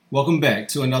Welcome back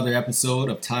to another episode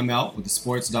of Time Out with the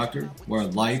Sports Doctor, where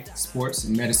life, sports,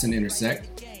 and medicine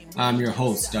intersect. I'm your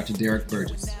host, Dr. Derek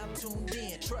Burgess.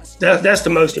 That's the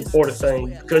most important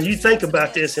thing, because you think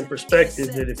about this in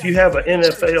perspective that if you have an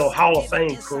NFL Hall of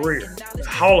Fame career,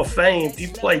 Hall of Fame, if you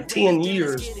play 10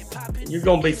 years, you're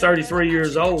going to be 33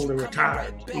 years old and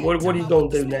retired. And what are you going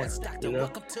to do now?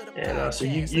 And so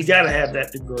you got to have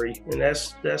that degree, and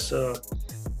that's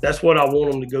what I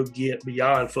want them to go get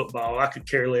beyond football. I could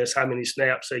care less how many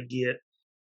snaps they get.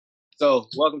 So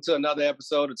welcome to another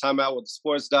episode of Time Out with the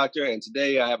Sports Doctor. And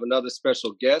today I have another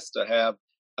special guest. I have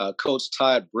Coach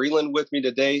Todd Breland with me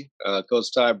today.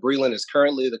 Coach Todd Breland is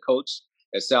currently the coach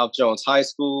at South Jones High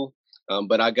School.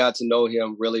 But I got to know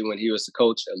him really when he was the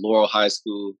coach at Laurel High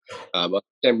School,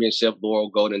 championship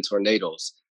Laurel Golden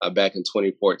Tornadoes back in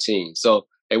 2014. So,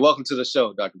 hey, welcome to the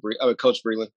show, Coach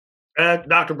Breland.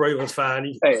 Dr. Breland's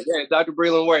fine. Hey, Dr.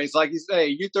 Breland works. Like you say,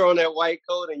 you throw on that white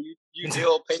coat and you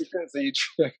deal patience and you.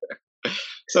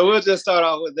 So we'll just start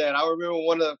off with that. I remember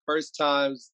one of the first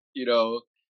times,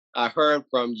 I heard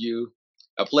from you,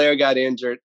 a player got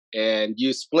injured and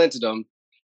you splinted them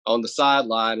on the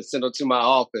sideline and sent them to my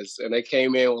office. And they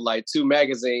came in with like 2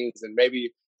 magazines and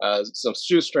maybe some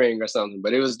shoestring or something,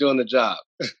 but it was doing the job.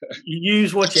 You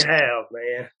use what you have,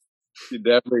 man. You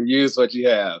definitely use what you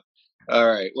have. All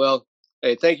right. Well,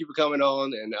 hey, thank you for coming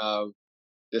on. And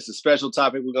this is a special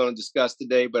topic we're going to discuss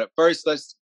today. But first,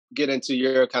 let's get into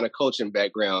your kind of coaching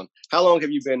background. How long have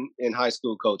you been in high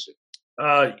school coaching?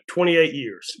 28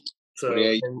 years. So,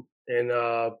 28. And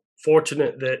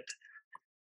fortunate that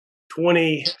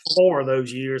 24 of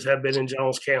those years have been in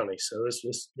Jones County. So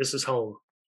this is home.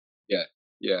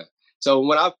 Yeah. So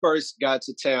when I first got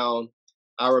to town,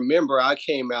 I remember I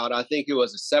came out, I think it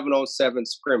was a 7-on-7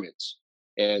 scrimmage.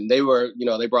 And they were,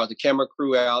 they brought the camera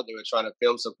crew out. They were trying to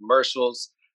film some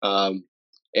commercials.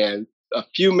 And a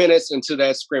few minutes into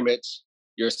that scrimmage,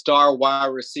 your star wide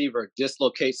receiver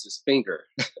dislocates his finger.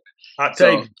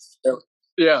 Octavius.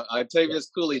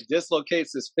 Octavius Cooley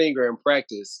dislocates his finger in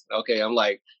practice. Okay, I'm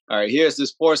like, all right, here's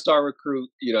this 4-star recruit.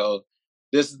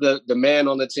 This is the man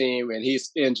on the team, and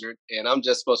he's injured, and I'm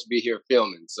just supposed to be here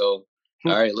filming. So,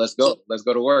 all right, let's go. Let's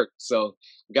go to work. So,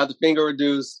 got the finger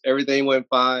reduced. Everything went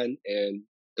fine, and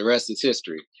the rest is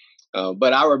history.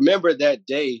 But I remember that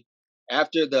day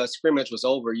after the scrimmage was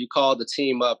over, you called the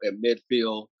team up at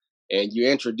midfield, and you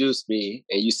introduced me,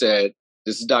 and you said,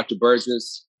 "This is Dr.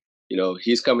 Burgess.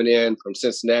 He's coming in from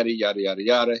Cincinnati, yada, yada,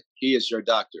 yada. He is your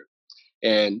doctor."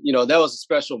 And, that was a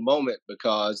special moment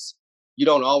because you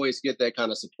don't always get that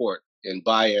kind of support and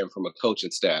buy-in from a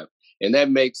coaching staff. And that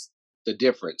makes the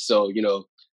difference. So,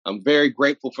 I'm very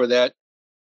grateful for that.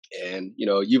 And,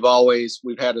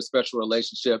 we've had a special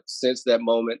relationship since that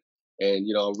moment. And,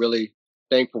 I'm really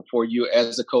thankful for you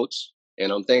as a coach.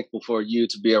 And I'm thankful for you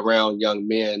to be around young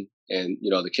men and,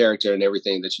 the character and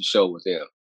everything that you show with them.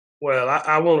 Well,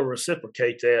 I want to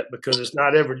reciprocate that because it's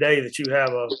not every day that you have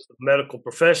a medical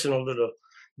professional that'll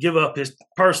give up his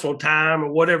personal time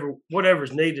or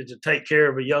whatever's needed to take care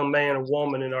of a young man or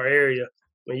woman in our area.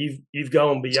 I mean, you've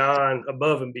gone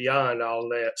above and beyond all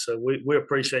that. So we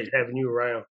appreciate having you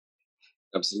around.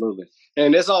 Absolutely.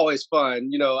 And it's always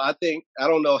fun. I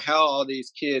don't know how all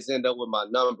these kids end up with my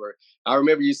number. I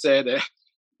remember you said that,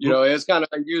 it's kind of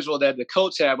unusual that the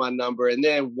coach had my number and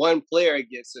then one player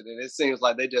gets it. And it seems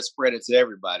like they just spread it to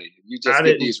everybody. You just I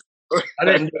didn't do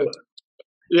it.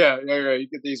 Yeah. You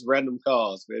get these random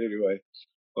calls. But anyway,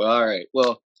 well, all right.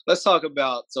 Well, let's talk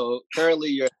about, so currently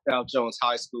you're at South Jones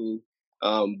High School.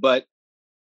 But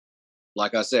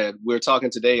like I said, we're talking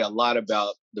today a lot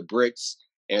about the Bricks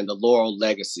and the Laurel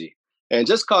legacy. And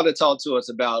just kind of talk to us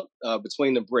about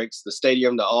between the Bricks, the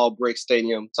stadium, the all brick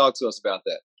stadium. Talk to us about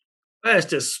that. That's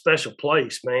just a special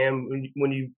place, man.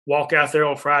 When you walk out there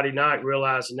on Friday night,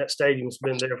 realizing that stadium's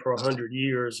been there for 100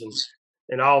 years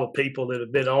and all the people that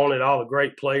have been on it, all the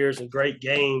great players and great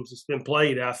games that's been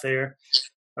played out there.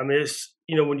 I mean, it's,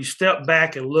 when you step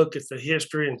back and look at the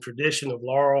history and tradition of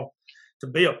Laurel, to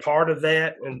be a part of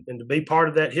that and to be part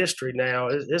of that history now,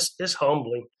 it's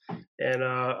humbling. And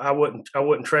I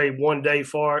wouldn't trade one day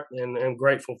for it, and I'm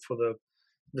grateful for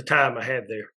the time I had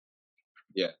there.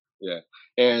 Yeah.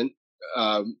 And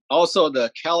also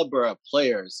the caliber of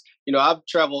players. I've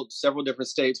traveled several different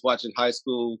states watching high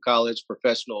school, college,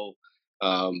 professional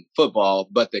football,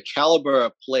 but the caliber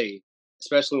of play,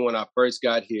 especially when I first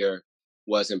got here,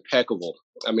 was impeccable.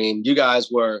 I mean, you guys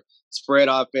were spread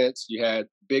offense. You had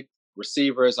big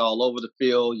receivers all over the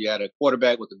field. You had a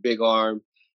quarterback with a big arm.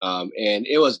 And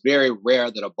it was very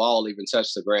rare that a ball even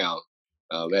touched the ground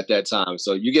at that time.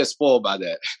 So you get spoiled by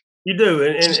that. You do,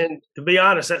 and to be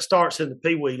honest, that starts in the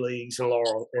Pee Wee leagues in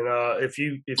Laurel. And if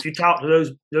you talk to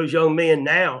those young men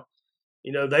now,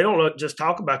 they don't just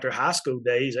talk about their high school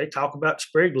days. They talk about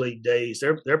Sprig League days.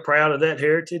 They're proud of that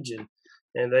heritage,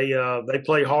 and they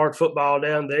play hard football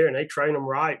down there, and they train them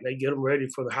right, and they get them ready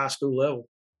for the high school level.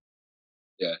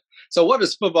 Yeah. So what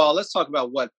is football? Let's talk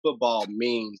about what football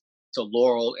means to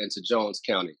Laurel and to Jones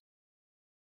County.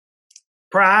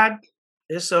 Pride.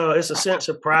 It's a sense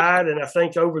of pride, and I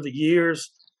think over the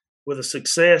years, with the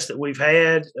success that we've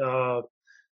had, the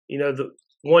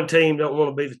one team don't want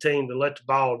to be the team to let the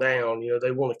ball down.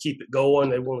 They want to keep it going.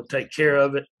 They want to take care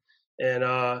of it, and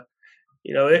and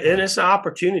it's an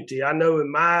opportunity. I know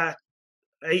in my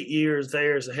 8 years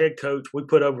there as a head coach, we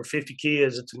put over 50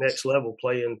 kids at the next level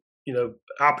playing.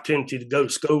 Opportunity to go to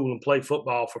school and play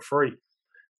football for free.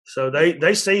 So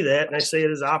they see that, and they see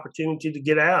it as an opportunity to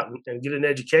get out and get an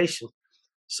education.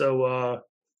 So,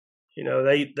 they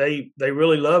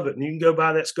really love it. And you can go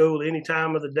by that school any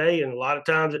time of the day and a lot of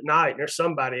times at night, and there's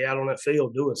somebody out on that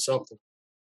field doing something.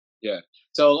 Yeah.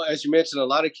 So as you mentioned, a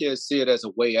lot of kids see it as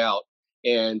a way out,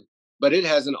 but it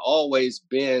hasn't always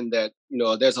been that,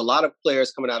 there's a lot of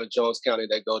players coming out of Jones County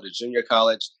that go to junior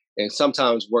college and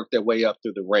sometimes work their way up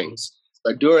through the ranks.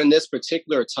 But during this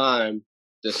particular time,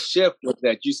 the shift was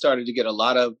that you started to get a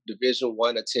lot of Division I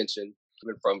attention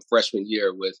from freshman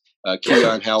year with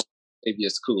Keon Howard,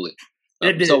 Octavius Cooley.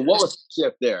 So what was the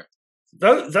shift there?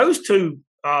 Those two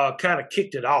kind of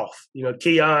kicked it off.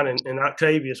 Keon and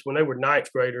Octavius, when they were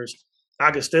ninth graders, I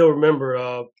can still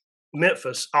remember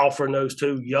Memphis offering those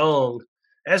two young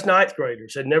as ninth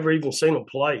graders. Had never even seen them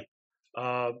play.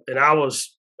 And I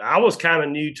was kind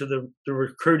of new to the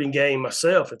recruiting game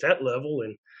myself at that level.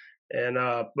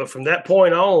 But from that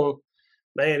point on,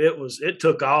 man, it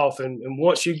took off. And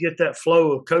once you get that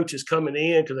flow of coaches coming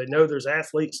in because they know there's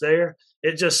athletes there,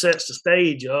 it just sets the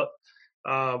stage up.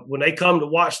 When they come to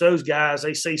watch those guys,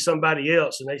 they see somebody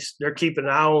else and they're keeping an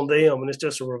eye on them. And it's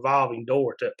just a revolving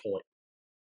door at that point.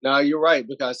 No, you're right.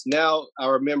 Because now I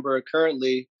remember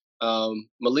currently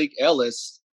Malik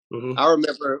Ellis, I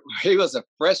remember he was a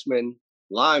freshman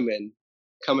lineman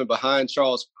coming behind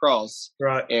Charles Cross.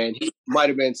 Right. And he might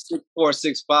have been 6'4",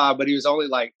 6'5", but he was only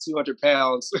like 200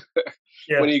 pounds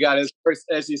when he got his first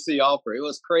SEC offer. It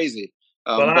was crazy.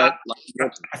 I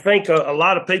think a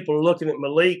lot of people are looking at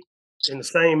Malik in the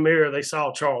same mirror they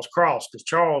saw Charles Cross, because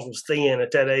Charles was thin at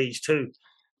that age too.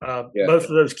 Both of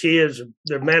those kids,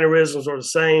 their mannerisms are the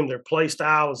same. Their play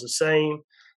style is the same.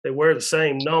 They wear the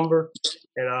same number.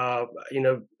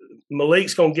 And,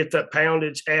 Malik's going to get that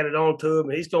poundage added on to him.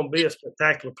 He's going to be a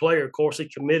spectacular player. Of course, he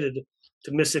committed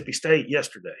to Mississippi State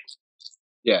yesterday.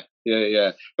 Yeah.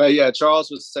 But, Charles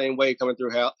was the same way coming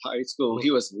through high school. He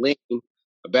was lean,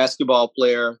 a basketball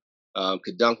player,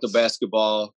 could dunk the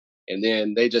basketball, and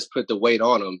then they just put the weight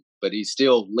on him. But he's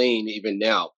still lean even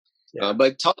now. Yeah.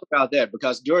 But talk about that,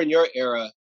 because during your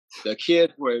era, the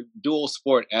kids were dual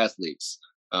sport athletes.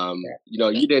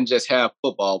 You didn't just have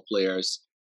football players.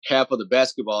 Half of the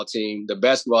basketball team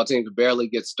could barely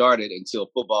get started until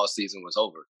football season was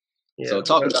over. Yeah, so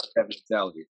talk about that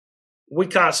mentality. We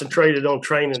concentrated on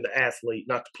training the athlete,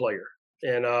 not the player.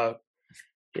 And,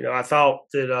 I thought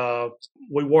that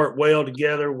we worked well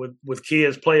together with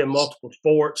kids playing multiple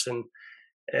sports, and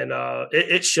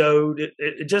it showed.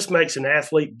 It just makes an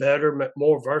athlete better,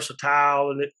 more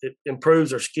versatile, and it improves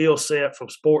their skill set from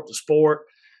sport to sport.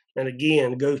 And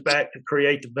again, it goes back to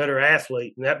create the better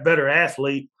athlete, and that better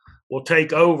athlete will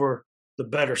take over the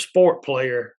better sport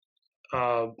player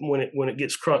when it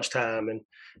gets crunch time. And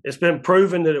it's been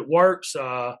proven that it works.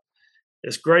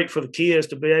 It's great for the kids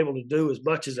to be able to do as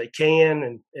much as they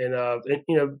can, but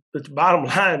the bottom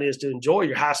line is to enjoy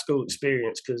your high school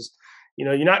experience, because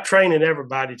you're not training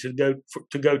everybody to go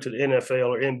to the NFL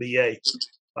or NBA.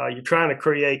 You're trying to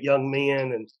create young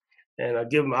men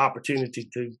and give them an opportunity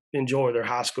to enjoy their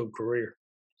high school career.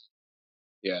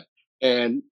 Yeah.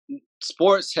 And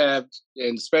sports have,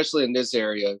 and especially in this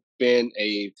area, been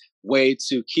a way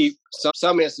to keep,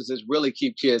 some instances, really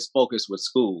keep kids focused with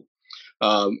school.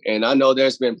 And I know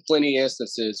there's been plenty of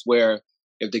instances where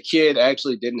if the kid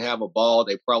actually didn't have a ball,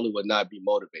 they probably would not be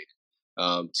motivated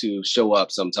to show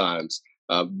up sometimes.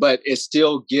 But it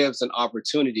still gives an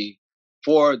opportunity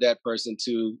for that person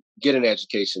to get an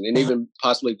education and even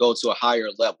possibly go to a higher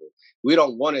level. We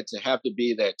don't want it to have to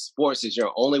be that sports is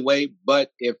your only way, but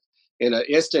if in an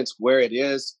instance where it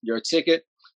is your ticket,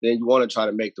 then you want to try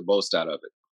to make the most out of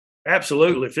it.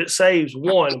 Absolutely. If it saves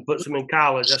one and puts them in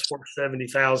college, that's worth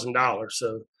 $70,000.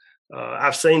 So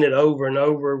I've seen it over and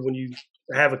over when you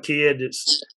have a kid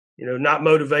that's, not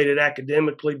motivated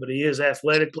academically, but he is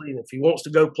athletically. And if he wants to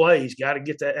go play, he's got to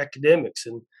get that academics.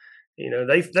 And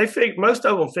Most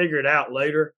of them figure it out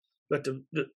later, but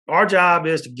our job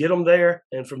is to get them there,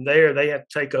 and from there they have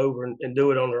to take over and do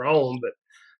it on their own.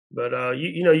 But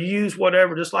you use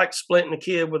whatever, just like splitting a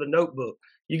kid with a notebook.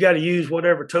 You got to use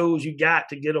whatever tools you got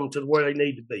to get them to where they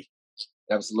need to be.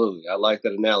 Absolutely. I like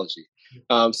that analogy.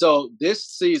 So this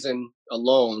season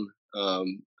alone,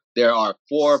 there are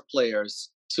 4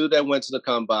 players, 2 that went to the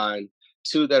combine,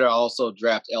 2 that are also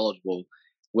draft eligible,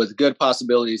 with good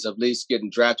possibilities of at least getting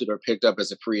drafted or picked up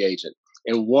as a free agent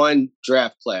in one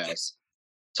draft class.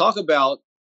 Talk about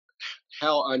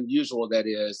how unusual that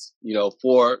is,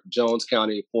 for Jones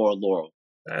County, for Laurel.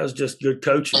 That was just good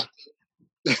coaching.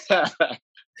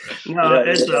 No,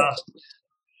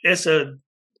 it's a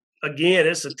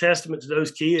testament to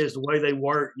those kids, the way they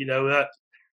work.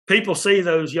 People see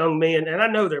those young men, and I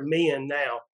know they're men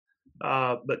now,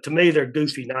 but to me, they're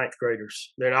goofy 9th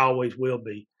graders. They always will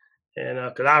be. And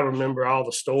because I remember all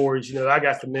the stories, I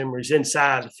got the memories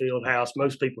inside the field house.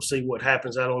 Most people see what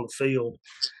happens out on the field,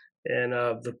 and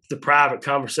the private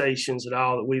conversations and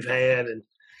all that we've had, and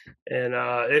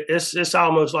it's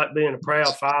almost like being a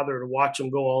proud father to watch them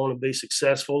go on and be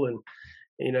successful. And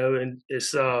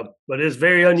it's but it's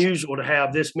very unusual to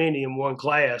have this many in one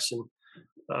class, and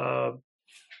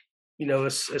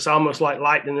it's almost like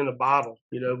lightning in a bottle.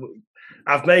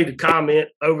 I've made a comment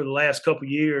over the last couple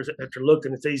of years after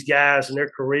looking at these guys and their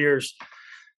careers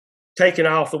taking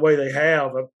off the way they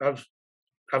have.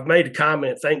 I've made a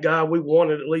comment. Thank God we won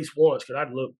it at least once, because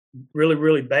I'd look really,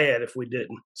 really bad if we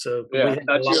didn't. So yeah,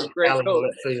 I thought you were a great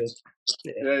coach.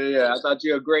 Yeah. I thought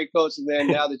you were a great coach, and then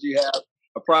now that you have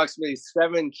approximately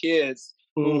 7 kids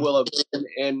who will have been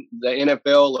in the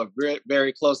NFL or very,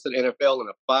 very close to the NFL in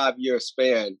a 5-year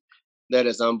span, that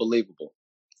is unbelievable.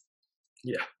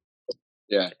 Yeah.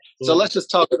 Yeah. So let's just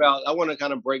talk about, I want to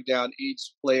kind of break down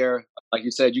each player. Like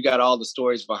you said, you got all the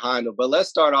stories behind them, but let's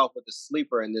start off with the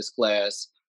sleeper in this class,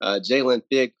 Jalen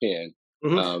Thigpen.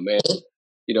 And,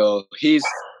 he's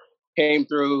came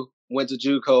through, went to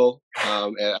JUCO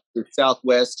at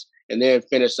Southwest, and then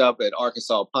finished up at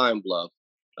Arkansas Pine Bluff.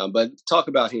 But talk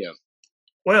about him.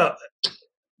 Well,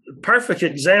 perfect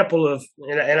example of,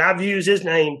 and I've used his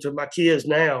name to my kids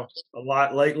now a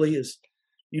lot lately, is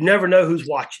you never know who's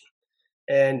watching.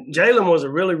 And Jalen was a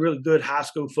really, really good high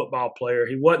school football player.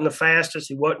 He wasn't the fastest.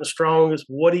 He wasn't the strongest.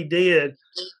 What he did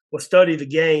was study the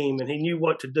game, and he knew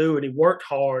what to do, and he worked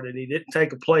hard, and he didn't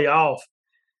take a play off.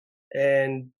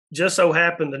 And just so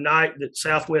happened the night that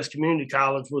Southwest Community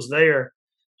College was there,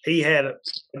 he had,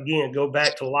 go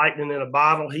back to lightning in a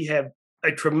bottle. He had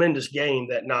a tremendous game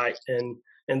that night, and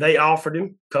they offered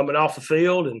him coming off the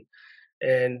field, and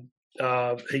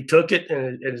he took it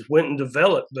and went and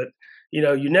developed. But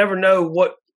you never know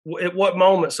at what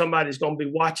moment somebody's going to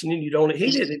be watching you.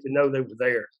 He didn't even know they were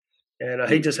there, and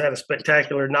he just had a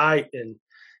spectacular night, and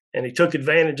he took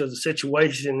advantage of the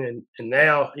situation. And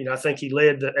now, I think he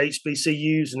led the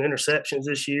HBCUs in interceptions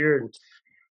this year. And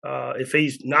if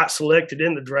he's not selected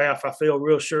in the draft, I feel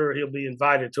real sure he'll be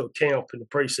invited to a camp in the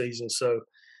preseason. So,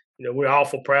 we're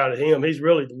awful proud of him. He's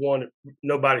really the one that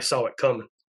nobody saw it coming.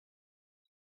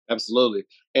 Absolutely.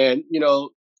 And,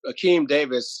 Akeem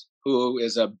Davis, who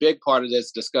is a big part of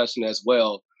this discussion as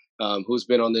well, who's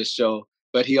been on this show,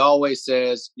 but he always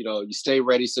says, you stay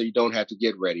ready so you don't have to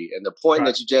get ready. And the point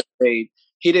that you just made,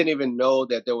 he didn't even know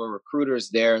that there were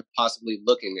recruiters there possibly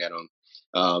looking at him.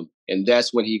 And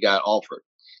that's when he got offered.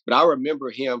 But I remember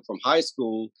him from high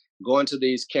school going to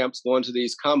these camps, going to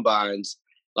these combines.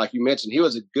 Like you mentioned, he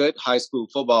was a good high school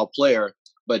football player,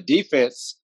 but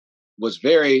defense was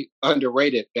very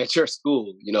underrated at your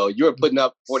school. You were putting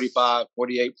up 45,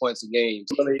 48 points a game.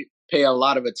 Really pay a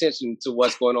lot of attention to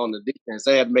what's going on in the defense.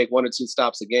 They had to make 1 or 2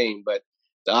 stops a game, but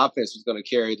the offense was going to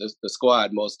carry the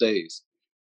squad most days.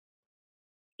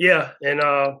 Yeah, and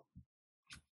I'm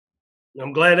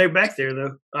glad they're back there,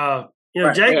 though.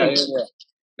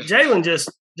 Jalen just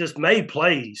made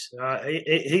plays.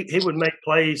 He would make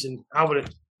plays, and I would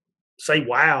say,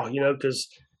 wow, because,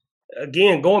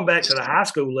 again, going back to the high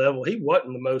school level, he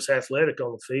wasn't the most athletic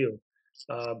on the field.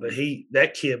 But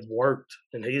that kid worked,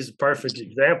 and he's a perfect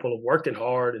example of working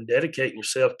hard and dedicating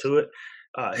yourself to it.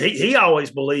 He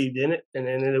always believed in it, and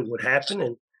it would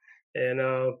happen,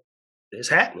 and it's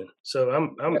happening. So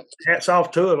I'm hats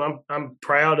off to him. I'm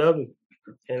proud of him,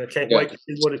 and I can't wait to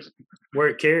see where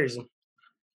it carries him.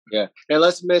 Yeah, and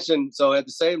let's mention, so at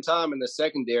the same time in the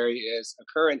secondary is a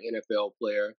current NFL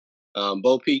player,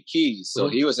 Bo Peep Keys. So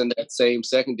he was in that same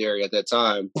secondary at that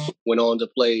time, went on to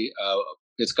play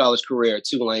his college career at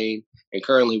Tulane, and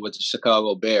currently with the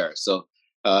Chicago Bears. So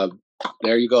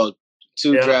there you go,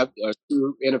 two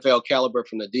NFL caliber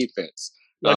from the defense.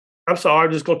 I'm sorry,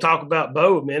 I'm just going to talk about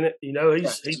Bo a minute. You know,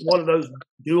 he's one of those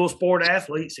dual sport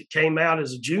athletes that came out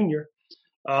as a junior.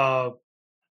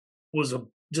 Was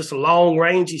just a long,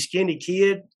 rangy, skinny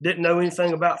kid. Didn't know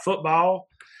anything about football.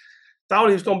 Thought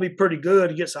he was going to be pretty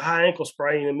good. He gets a high ankle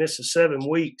sprain and misses 7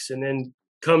 weeks, and then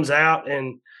comes out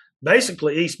and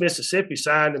basically East Mississippi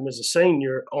signed him as a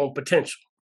senior on potential.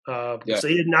 So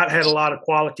he had not had a lot of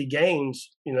quality games,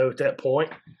 you know, at that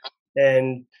point.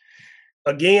 And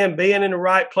again, being in the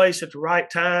right place at the right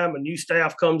time, a new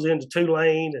staff comes into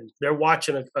Tulane and they're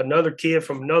watching another kid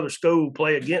from another school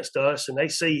play against us, and they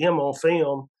see him on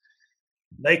film.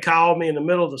 They called me in the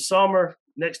middle of the summer.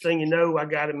 Next thing you know, I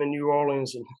got him in New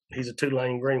Orleans, and he's a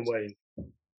Tulane Green Wave.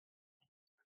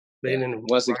 Being in the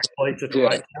right place at the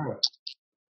right time.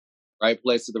 Right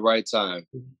place at the right time.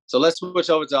 So let's switch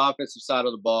over to the offensive side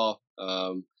of the ball.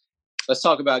 Let's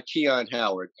talk about Keon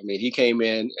Howard. I mean, he came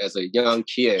in as a young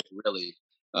kid, really.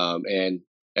 And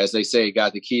as they say,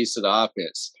 got the keys to the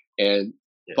offense. And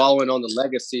following on the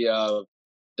legacy of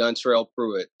Dontrell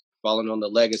Pruitt, following on the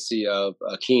legacy of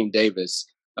Akeem Davis,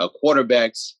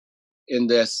 quarterbacks in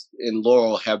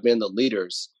Laurel have been the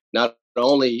leaders, not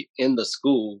only in the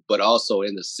school, but also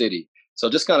in the city. So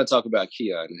just kind of talk about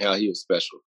Keon and how he was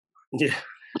special.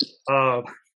 Yeah.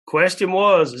 Question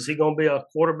was, is he going to be a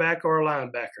quarterback or a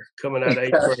linebacker coming out of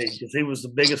 8th grade? Because he was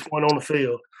the biggest one on the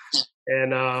field.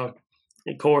 And, of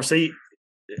course, I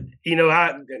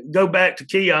go back to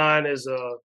Keon as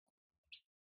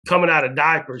coming out of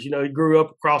diapers. You know, he grew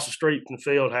up across the street from the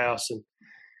field house. And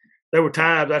there were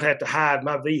times I'd have to hide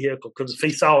my vehicle because if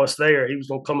he saw us there, he was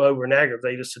going to come over and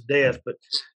aggravate us to death. But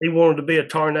he wanted to be a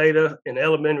tornado in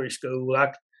elementary school.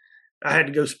 I had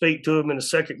to go speak to him in the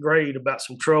 2nd grade about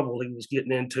some trouble he was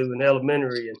getting into in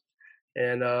elementary,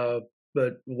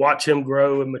 but watch him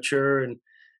grow and mature. And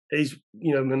he's,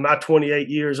 you know, in my 28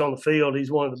 years on the field,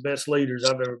 he's one of the best leaders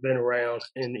I've ever been around.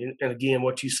 And again,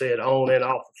 what you said, on and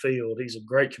off the field, he's a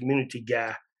great community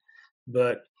guy.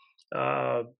 But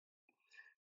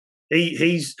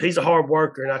he's a hard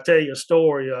worker. And I'll tell you a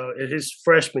story. In his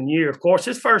freshman year, of course,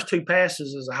 his first 2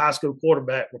 passes as a high school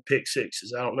quarterback were pick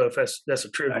sixes. I don't know if that's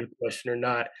a trivia question or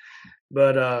not.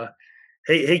 But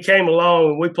he came along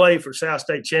and we played for South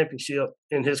State Championship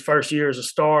in his first year as a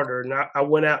starter. And I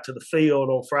went out to the field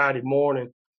on Friday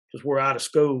morning because we're out of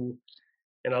school.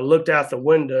 And I looked out the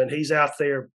window and he's out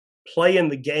there playing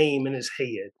the game in his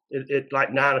head at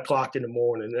like 9 o'clock in the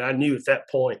morning. And I knew at that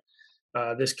point,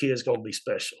 this kid's going to be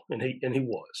special, and he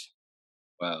was.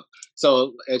 Wow.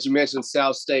 So as you mentioned,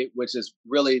 South State, which is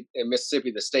really in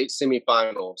Mississippi, the state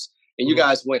semifinals, and you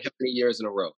guys went how many years in a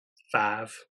row?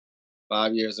 5.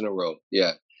 5 years in a row.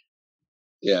 Yeah.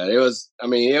 Yeah. It was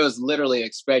literally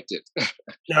expected.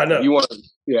 I know. You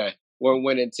we're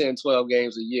winning 10, 12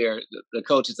 games a year. The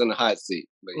coach is in the hot seat.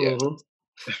 But yeah.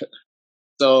 Mm-hmm.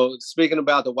 So speaking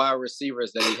about the wide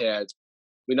receivers that he had,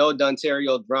 we know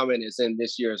Dontario Drummond is in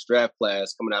this year's draft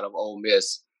class coming out of Ole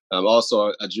Miss, also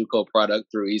a JUCO product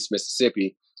through East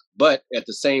Mississippi. But at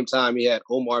the same time, he had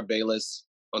Omar Bayless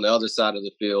on the other side of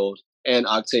the field and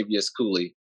Octavius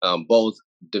Cooley, both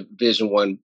Division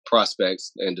I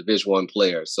prospects and Division I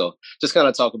players. So just kind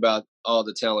of talk about all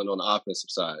the talent on the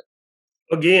offensive side.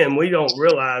 Again, we don't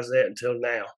realize that until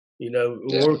now. You know,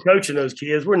 when we're coaching those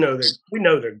kids, we know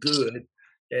they're good,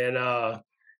 and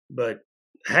but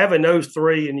having those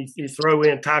 3 and you throw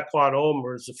in Tyquan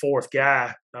Ulmer as the 4th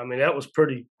guy, I mean, that was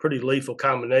pretty lethal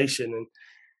combination.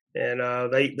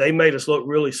 And they made us look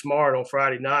really smart on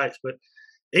Friday nights. But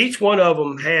each one of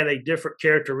them had a different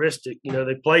characteristic. You know,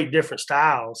 they played different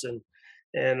styles. And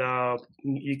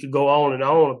you could go on and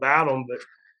on about them. But,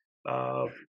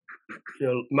 you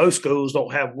know, most schools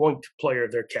don't have one player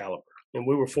of their caliber. And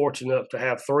we were fortunate enough to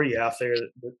have 3 out there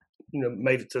that you know,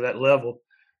 made it to that level.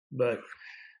 But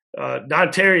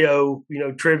Dontario, you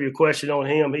know, trivia question on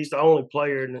him. He's the only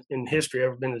player in history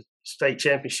ever been to state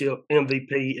championship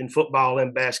MVP in football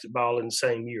and basketball in the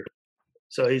same year.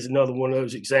 So he's another one of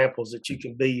those examples that you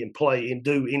can be and play and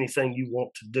do anything you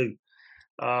want to do.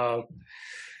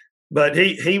 But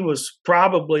he was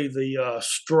probably the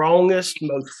strongest,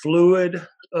 most fluid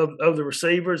of the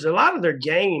receivers. A lot of their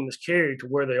game is carried to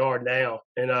where they are now.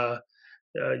 And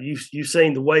you've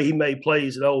seen the way he made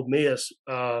plays at Ole Miss.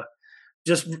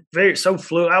 Just so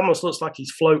fluid. Almost looks like he's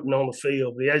floating on the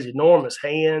field. But he has enormous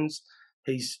hands.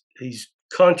 He's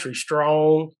country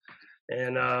strong,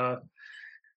 and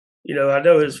you know, I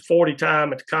know his 40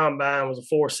 time at the combine was a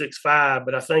 4.65,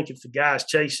 but I think if the guy's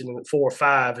chasing him at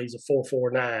 4.5, he's a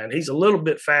 4.49. He's a little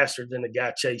bit faster than the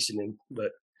guy chasing him,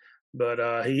 but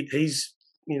he's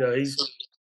you know, he's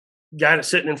got it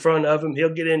sitting in front of him.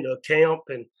 He'll get into a camp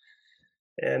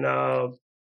and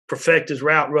perfect his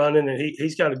route running, and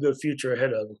he's got a good future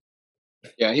ahead of him.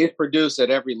 Yeah, he's produced at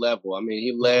every level. I mean,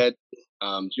 he led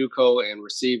JUCO in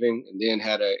receiving, and then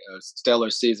had a stellar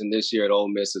season this year at Ole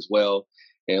Miss as well.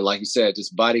 And like you said,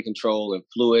 just body control and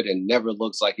fluid, and never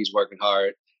looks like he's working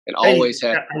hard, and always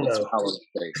has a smile on his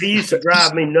face. He used to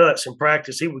drive me nuts in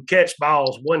practice. He would catch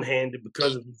balls one-handed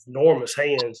because of his enormous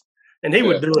hands, and he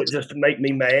would do it just to make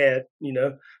me mad, you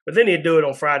know. But then he'd do it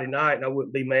on Friday night, and I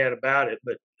wouldn't be mad about it.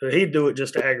 But he'd do it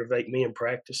just to aggravate me in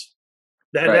practice.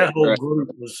 That whole group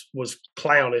was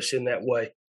clownish in that way.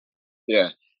 Yeah.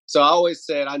 So I always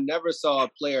said I never saw a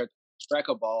player track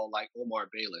a ball like Omar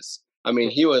Bayless. I mean,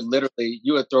 he would literally,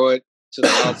 you would throw it to the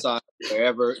outside,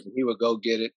 wherever, and he would go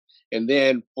get it. And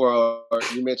then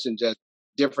you mentioned just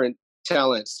different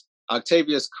talents.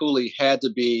 Octavius Cooley had to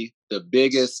be the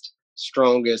biggest,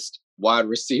 strongest wide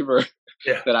receiver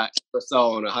that I ever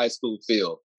saw on a high school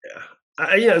field. Yeah.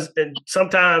 And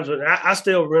sometimes I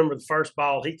still remember the first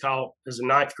ball he caught as a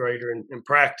ninth grader in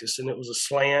practice, and it was a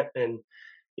slant. And,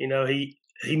 you know, he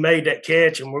made that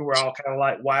catch, and we were all kind of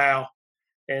like, wow.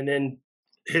 And then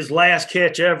his last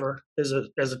catch ever as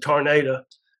a tornado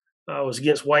was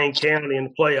against Wayne County in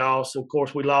the playoffs. And of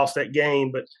course, we lost that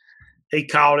game, but he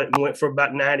caught it and went for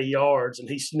about 90 yards. And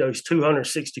he's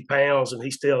 260 pounds, and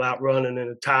he's still outrunning an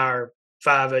entire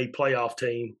 5A playoff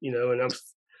team, you know. And I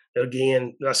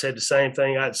said the same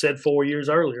thing I'd said 4 years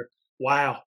earlier.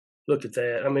 Wow, look at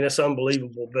that. I mean, that's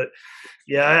unbelievable. But,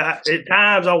 yeah, at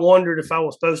times I wondered if I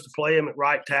was supposed to play him at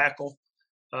right tackle.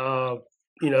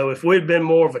 You know, if we'd been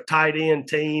more of a tight end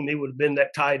team, he would have been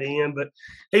that tight end. But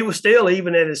he was still,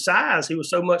 even at his size, he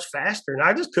was so much faster. And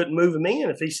I just couldn't move him in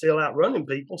if he's still outrunning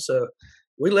people. So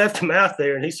we left him out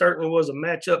there, and he certainly was a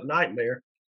matchup nightmare.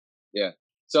 Yeah.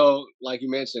 So, like you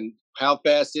mentioned, how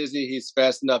fast is he? He's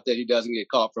fast enough that he doesn't get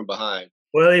caught from behind.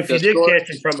 Well, if you did catch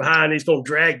him from behind, he's going to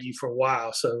drag you for a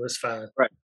while, so it's fine. Right.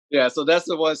 Yeah, so that's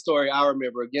the one story I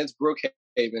remember against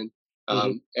Brookhaven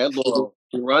at Louisville.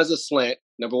 He runs a slant.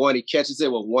 Number one, he catches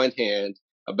it with one hand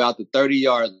about the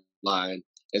 30-yard line,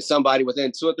 and somebody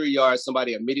within 2 or 3 yards,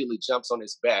 somebody immediately jumps on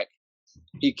his back.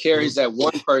 He carries that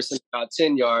one person about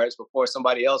 10 yards before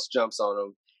somebody else jumps on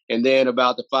him. And then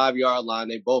about the 5-yard line,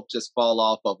 they both just fall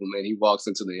off of him, and he walks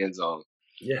into the end zone.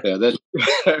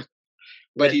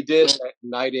 But he did that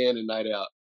night in and night out.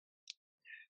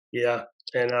 Yeah,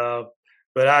 and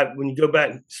when you go back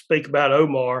and speak about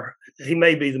Omar, he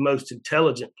may be the most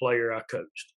intelligent player I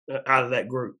coached out of that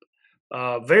group.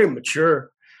 Very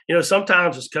mature. You know,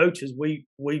 sometimes as coaches, we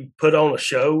put on a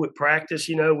show at practice.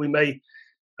 You know, we may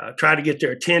try to get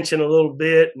their attention a little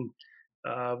bit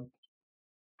and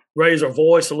raise our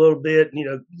voice a little bit, you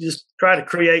know, just try to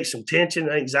create some tension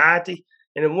and anxiety.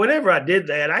 And then whenever I did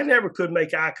that, I never could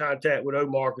make eye contact with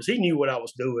Omar because he knew what I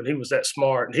was doing. He was that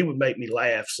smart, and he would make me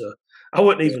laugh. So I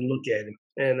wouldn't even look at him.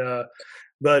 And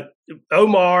but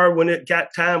Omar, when it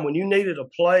got time, when you needed a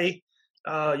play,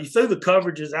 you threw the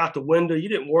coverages out the window. You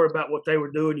didn't worry about what they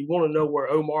were doing. You want to know where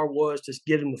Omar was, just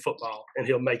get him the football, and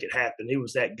he'll make it happen. He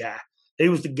was that guy. He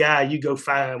was the guy you go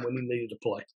find when you needed to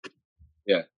play.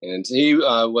 Yeah, and he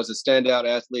was a standout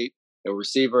athlete, a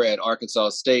receiver at Arkansas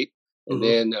State, and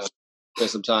then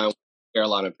spent some time with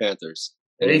Carolina Panthers.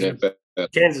 And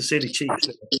Kansas City Chiefs.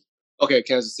 Okay,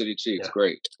 Kansas City Chiefs. Yeah.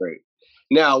 Great.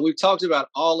 Now, we've talked about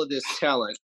all of this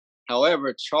talent.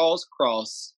 However, Charles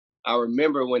Cross, I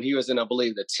remember when he was in, I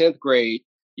believe, the 10th grade,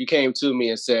 you came to me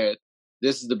and said,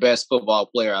 this is the best football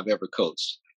player I've ever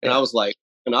coached. And I was like,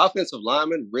 an offensive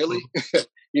lineman? Really?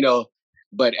 You know,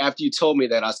 but after you told me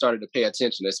that, I started to pay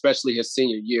attention, especially his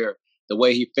senior year, the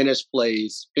way he finished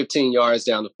plays 15 yards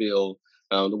down the field,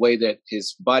 the way that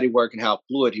his body work and how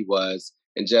fluid he was,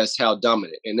 and just how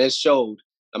dominant. And this showed,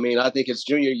 I mean, I think his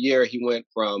junior year, he went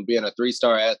from being a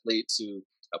 3-star athlete to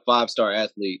a 5-star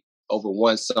athlete over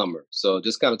one summer. So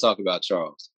just kind of talk about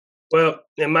Charles. Well,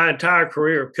 in my entire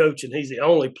career of coaching, he's the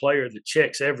only player that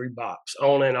checks every box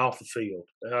on and off the field.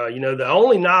 You know, the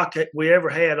only knock that we ever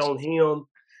had on him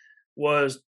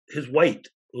was his weight.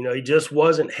 You know, he just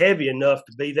wasn't heavy enough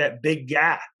to be that big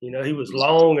guy. You know, he was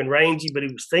long and rangy, but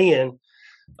he was thin.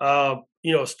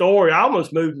 You know, Story, I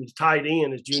almost moved him to tight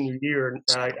end his junior year, and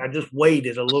I just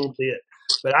waited a little bit.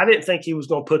 But I didn't think he was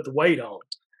going to put the weight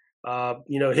on.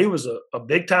 You know, he was a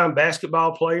big-time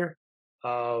basketball player.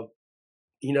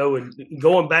 You know, and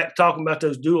going back talking about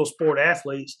those dual sport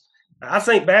athletes, I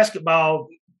think basketball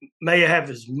may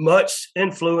have as much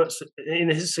influence in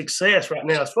his success right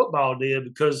now as football did,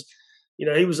 because, you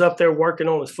know, he was up there working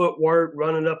on his footwork,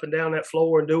 running up and down that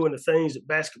floor and doing the things that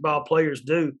basketball players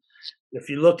do. If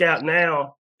you look out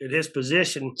now at his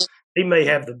position, he may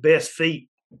have the best feet,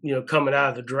 you know, coming out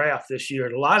of the draft this year.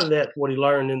 And a lot of that's what he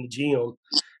learned in the gym.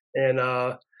 And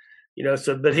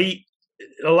but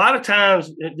a lot of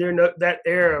times during that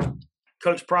era,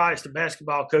 Coach Price, the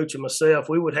basketball coach, and myself,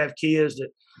 we would have kids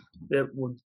that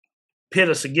would pit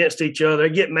us against each other. They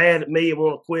get mad at me and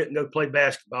want to quit and go play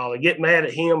basketball. They get mad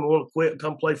at him and want to quit and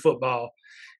come play football.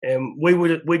 And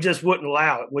we just wouldn't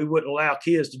allow it. We wouldn't allow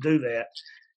kids to do that.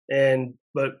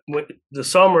 But when the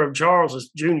summer of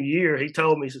Charles's junior year, he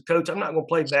told me, he said, "Coach, I'm not going to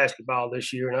play basketball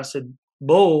this year." And I said,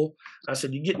 "Bull," I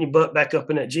said, "you're getting your butt back up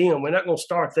in that gym. We're not going to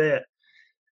start that."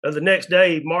 The next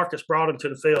day, Marcus brought him to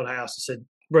the field house and said,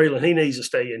 "Braylon, he needs to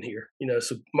stay in here."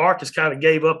 So Marcus kind of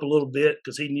gave up a little bit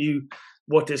because he knew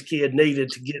what this kid needed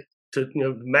to get to,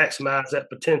 maximize that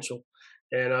potential.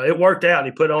 And it worked out.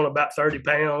 He put on about 30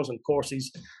 pounds. And, of course,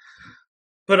 he's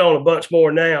put on a bunch more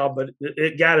now, but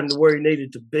it got him to where he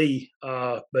needed to be.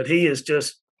 But he is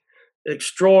just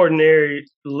extraordinary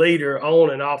leader on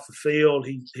and off the field.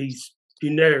 He's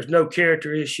there's no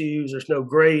character issues. There's no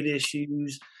grade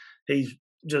issues. He's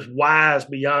just wise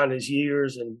beyond his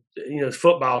years, and his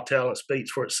football talent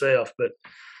speaks for itself. But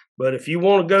if you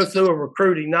want to go through a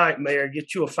recruiting nightmare,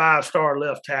 get you a 5-star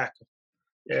left tackle,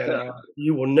 and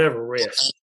you will never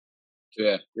rest.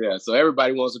 Yeah. So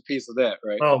everybody wants a piece of that,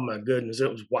 right? Oh my goodness, it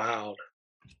was wild.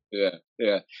 Yeah.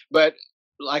 But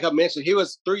like I mentioned, he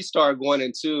was 3-star going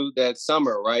into that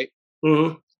summer, right?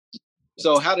 Mm-hmm.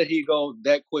 So how did he go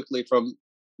that quickly from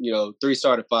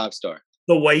 3-star to 5-star?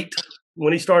 The weight.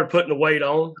 When he started putting the weight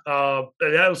on,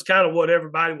 that was kind of what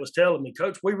everybody was telling me.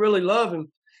 "Coach, we really love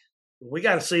him. We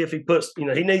got to see if he puts,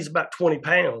 he needs about 20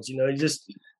 pounds. He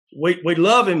just, we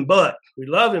love him, but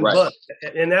right. But,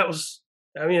 and that was,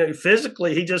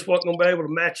 physically, he just wasn't going to be able to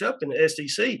match up in the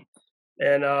SEC.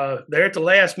 And there at the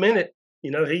last minute, he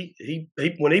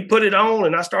when he put it on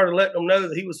and I started letting him know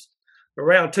that he was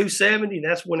around 270,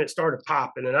 that's when it started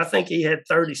popping. And I think he had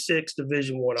 36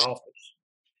 Division I offers.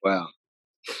 Wow.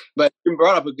 But you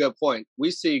brought up a good point. We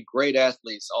see great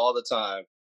athletes all the time.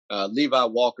 Levi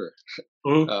Walker,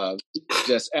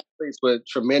 just athletes with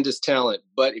tremendous talent.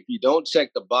 But if you don't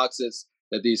check the boxes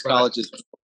that these colleges,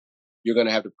 you're going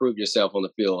to have to prove yourself on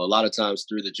the field a lot of times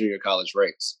through the junior college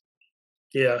ranks.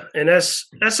 Yeah, and that's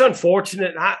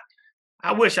unfortunate. I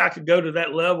wish I could go to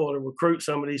that level to recruit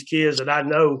some of these kids that I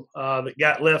know that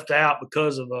got left out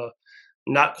because of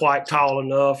not quite tall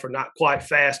enough or not quite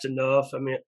fast enough.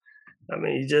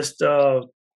 You just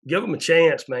give them a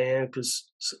chance, man, because,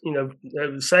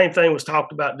 the same thing was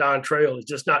talked about Dontrell. He's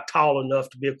just not tall enough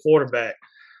to be a quarterback.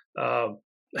 I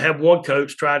had one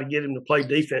coach try to get him to play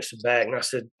defensive back, and I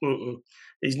said,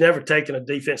 he's never taken a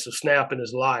defensive snap in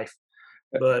his life.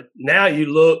 But now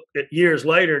you look at years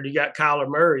later, you got Kyler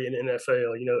Murray in the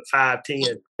NFL, at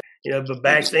 5'10". But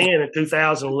back then in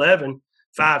 2011,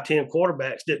 5'10"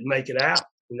 quarterbacks didn't make it out,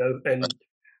 and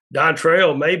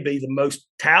Dontrell may be the most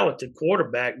talented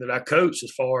quarterback that I coached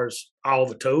as far as all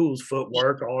the tools,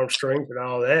 footwork, arm strength, and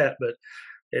all that. But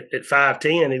at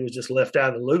 5'10", he was just left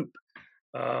out of the loop.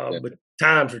 But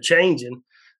times are changing.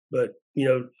 But,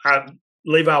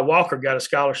 Levi Walker got a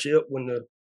scholarship when the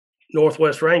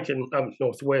Northwest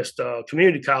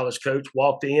Community College coach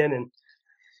walked in and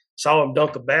saw him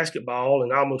dunk a basketball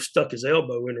and almost stuck his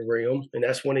elbow in the rim. And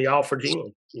that's when he offered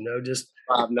him, just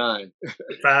 5'9".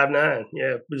 5'9".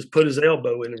 Yeah, just put his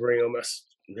elbow in the rim.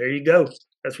 There you go.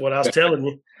 That's what I was telling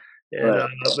you. And,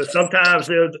 but sometimes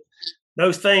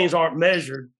those things aren't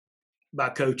measured by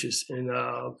coaches. And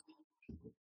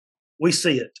we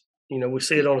see it. We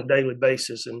see it on a daily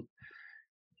basis. And,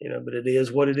 but it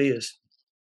is what it is.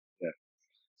 Yeah.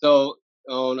 So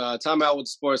on Time Out with the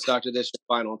Sports Doctor, this is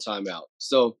your final timeout.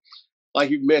 So like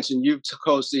you mentioned, you've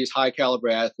coached these high caliber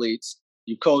athletes.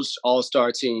 You've coached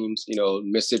all-star teams,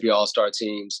 Mississippi all-star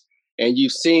teams, and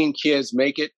you've seen kids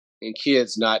make it and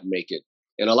kids not make it.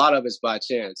 And a lot of it's by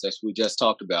chance, as we just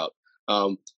talked about.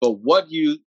 But what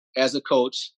you, as a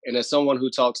coach and as someone who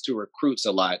talks to recruits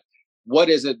a lot, what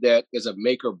is it that is a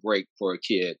make or break for a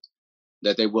kid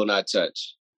that they will not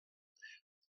touch?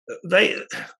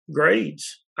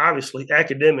 Grades, obviously,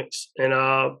 academics, and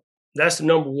that's the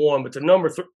number one. But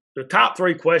the top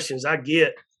 3 questions I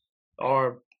get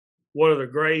are, what are their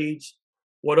grades,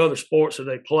 what other sports do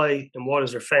they play, and what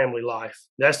is their family life?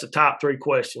 That's the top 3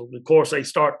 questions. Of course, they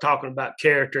start talking about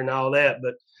character and all that,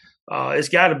 but it's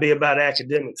got to be about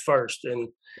academics first. And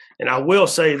I will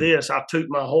say this, I'll toot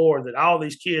my horn, that all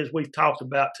these kids we've talked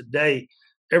about today,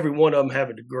 every one of them have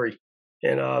a degree.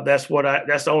 And that's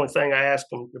the only thing I asked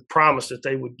them, the promise that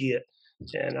they would get.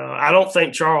 And I don't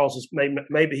think Charles is,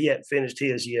 maybe he hadn't finished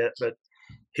his yet, but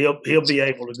he'll be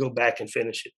able to go back and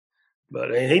finish it.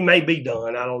 But he may be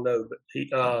done. I don't know.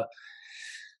 But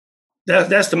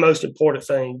That's the most important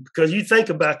thing, because you think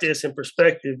about this in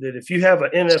perspective, that if you have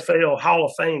an NFL Hall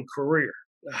of Fame career,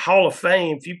 a Hall of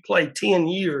Fame, if you play 10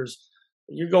 years,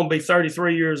 you're going to be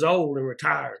 33 years old and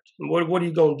retired. And what are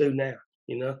you going to do now?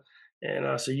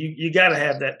 And so you got to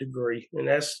have that degree, and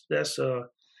that's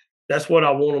what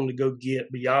I want them to go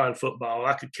get beyond football.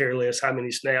 I could care less how many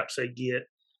snaps they get.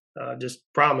 Just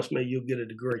promise me you'll get a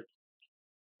degree.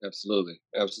 Absolutely.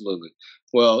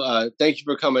 Well, thank you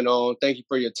for coming on. Thank you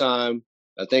for your time.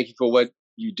 Thank you for what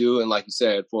you do, and like you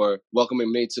said, for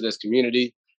welcoming me to this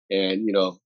community. And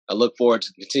I look forward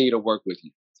to continue to work with you.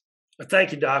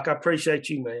 Thank you, Doc. I appreciate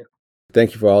you, man.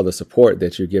 Thank you for all the support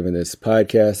that you're giving this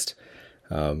podcast.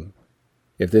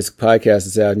 If this podcast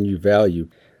is out and you value,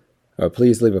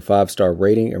 please leave a 5-star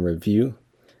rating and review,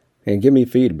 and give me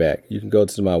feedback. You can go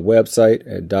to my website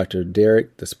at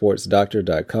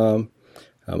drderek.thesportsdoctor.com.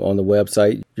 On the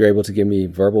website, you're able to give me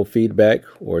verbal feedback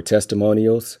or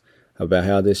testimonials about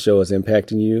how this show is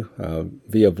impacting you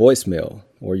via voicemail,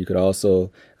 or you could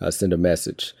also send a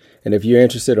message. And if you're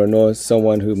interested or know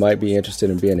someone who might be interested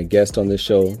in being a guest on this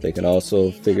show, they can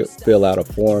also fill out a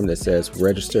form that says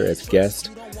register as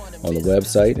guest on the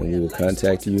website, and we will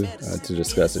contact you to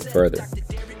discuss it further.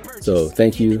 So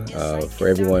thank you for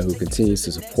everyone who continues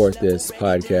to support this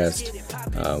podcast.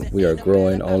 We are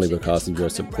growing only because of your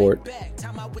support.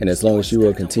 And as long as you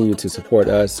will continue to support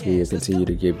us, we will continue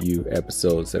to give you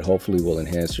episodes that hopefully will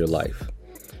enhance your life.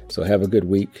 So have a good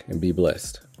week and be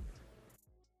blessed.